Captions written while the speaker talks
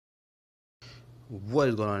What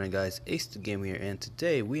is going on, guys? Ace the Gamer here, and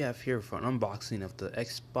today we have here for an unboxing of the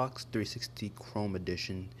Xbox 360 Chrome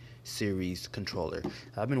Edition series controller.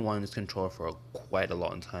 I've been wanting this controller for quite a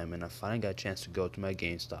long time, and I finally got a chance to go to my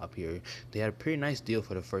GameStop here. They had a pretty nice deal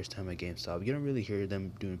for the first time at GameStop. You don't really hear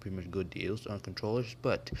them doing pretty much good deals on controllers,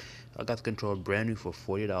 but I got the controller brand new for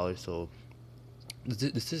 $40, so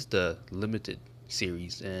this is the limited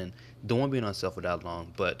series and don't want to be on sale for that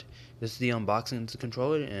long, but this is the unboxing of the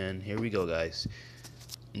controller, and here we go, guys.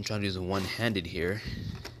 I'm trying to use one-handed here.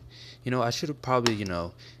 I should have probably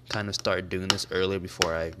kind of started doing this earlier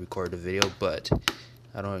before I record the video, but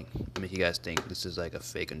I don't make you guys think this is like a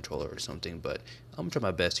fake controller or something, but I'm gonna try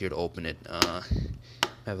my best here to open it. I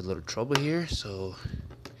have a little trouble here, so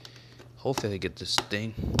hopefully I get this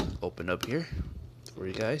thing open up here for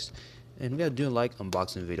you guys. And we gotta do a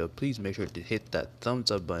unboxing video. Please make sure to hit that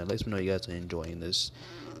thumbs up button. Let me know you guys are enjoying this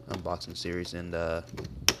unboxing series, and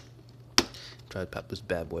try to pop this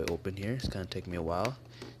bad boy open here. It's gonna take me a while.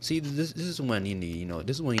 See, this is when you need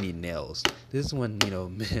this is when you need nails. This is when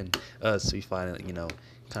men, us, we find kind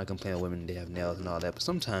of complain that women they have nails and all that, but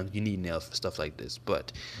sometimes you need nails for stuff like this.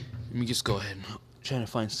 But let me just go ahead and try to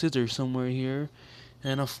find scissors somewhere here.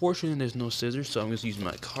 And unfortunately, there's no scissors, so I'm just using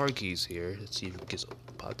my car keys here. Let's see if we can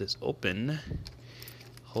pop this open.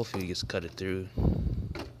 Hopefully, we just cut it through.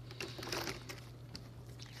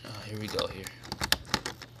 Here we go. Here.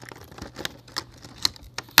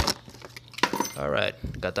 All right,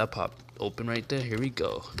 got that pop open right there. Here we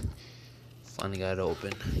go. Finally got it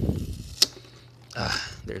open.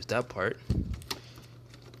 There's that part.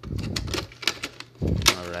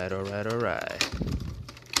 All right.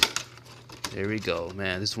 There we go,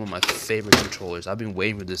 man. This is one of my favorite controllers. I've been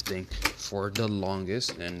waiting for this thing for the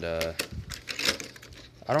longest, and I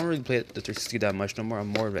don't really play the 360 that much no more. I'm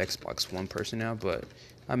more of an Xbox One person now, but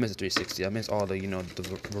I miss the 360. I miss all the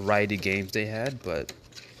the variety games they had. But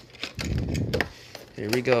here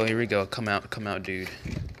we go. Come out, dude.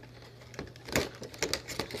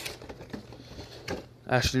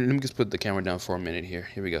 Actually, let me just put the camera down for a minute here.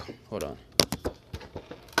 Here we go. Hold on.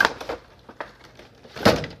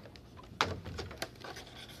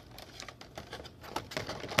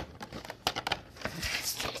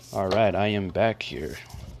 Alright, I am back here.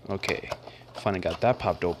 Okay, finally got that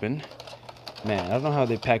popped open. Man, I don't know how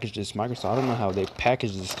they packaged this, Microsoft. I don't know how they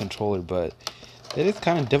packaged this controller, but it is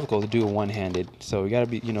kind of difficult to do it one-handed. So you gotta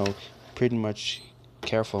be, pretty much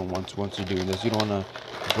careful once you're doing this. You don't want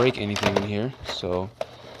to break anything in here. So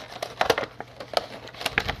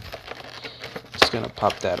just gonna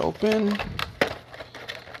pop that open.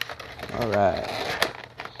 Alright.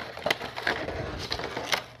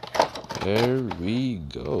 There we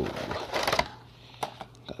go.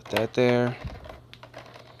 Got that there.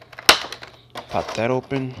 Pop that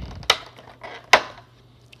open.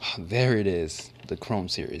 There it is, the Chrome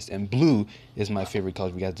series. And blue is my favorite color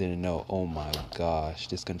if you guys didn't know. Oh my gosh,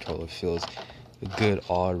 this controller feels good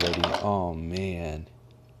already. Oh man.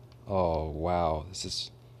 Oh wow.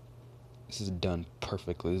 This is done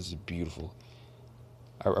perfectly. This is beautiful.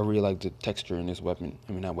 I really like the texture in this weapon.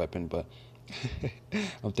 I mean, not weapon, but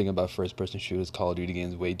I'm thinking about first-person shooters, Call of Duty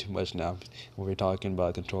games way too much now. When we're talking about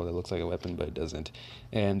a controller that looks like a weapon, but it doesn't.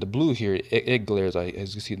 And the blue here, it glares.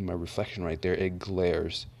 As you see in my reflection right there, it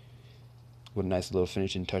glares with a nice little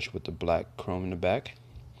finishing touch with the black chrome in the back.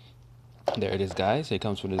 There it is, guys. It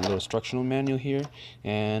comes with a little instructional manual here,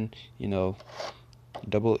 and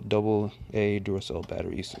double A Duracell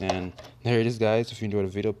batteries. And there it is, guys. If you enjoyed the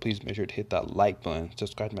video, please make sure to hit that like button.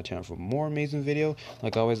 Subscribe to my channel for more amazing video.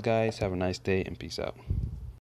 Like always, guys, have a nice day and peace out.